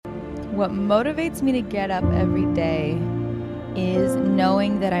What motivates me to get up every day is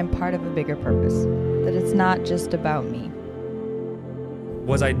knowing that I'm part of a bigger purpose, that it's not just about me.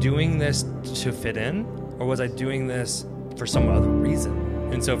 Was I doing this to fit in, or was I doing this for some other reason?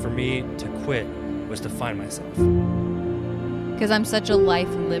 And so for me to quit was to find myself. Because I'm such a life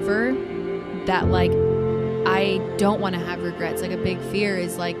liver that, like, I don't want to have regrets. Like, a big fear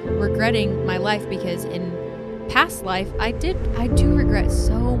is, like, regretting my life, because in past life, I do regret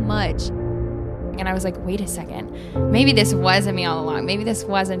so much. And I was like, wait a second, maybe this wasn't me all along. Maybe this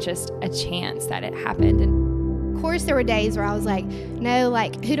wasn't just a chance that it happened. And of course, there were days where I was like, no,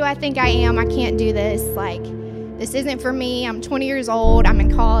 like, who do I think I am? I can't do this. Like, this isn't for me. I'm 20 years old. I'm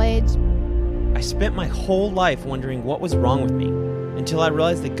in college. I spent my whole life wondering what was wrong with me, until I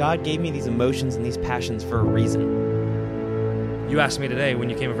realized that God gave me these emotions and these passions for a reason. You asked me today when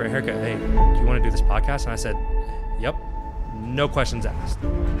you came in for a haircut, hey, do you want to do this podcast? And I said, yep, no questions asked.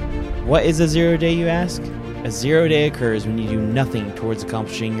 What is a 0 day, you ask? A 0 day occurs when you do nothing towards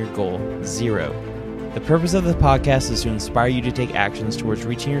accomplishing your goal. 0. The purpose of the podcast is to inspire you to take actions towards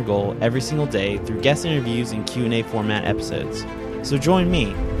reaching your goal every single day through guest interviews and Q&A format episodes. So join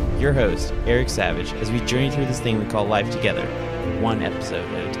me, your host, Eric Savage, as we journey through this thing we call life together, one episode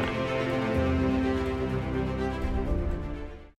at a time.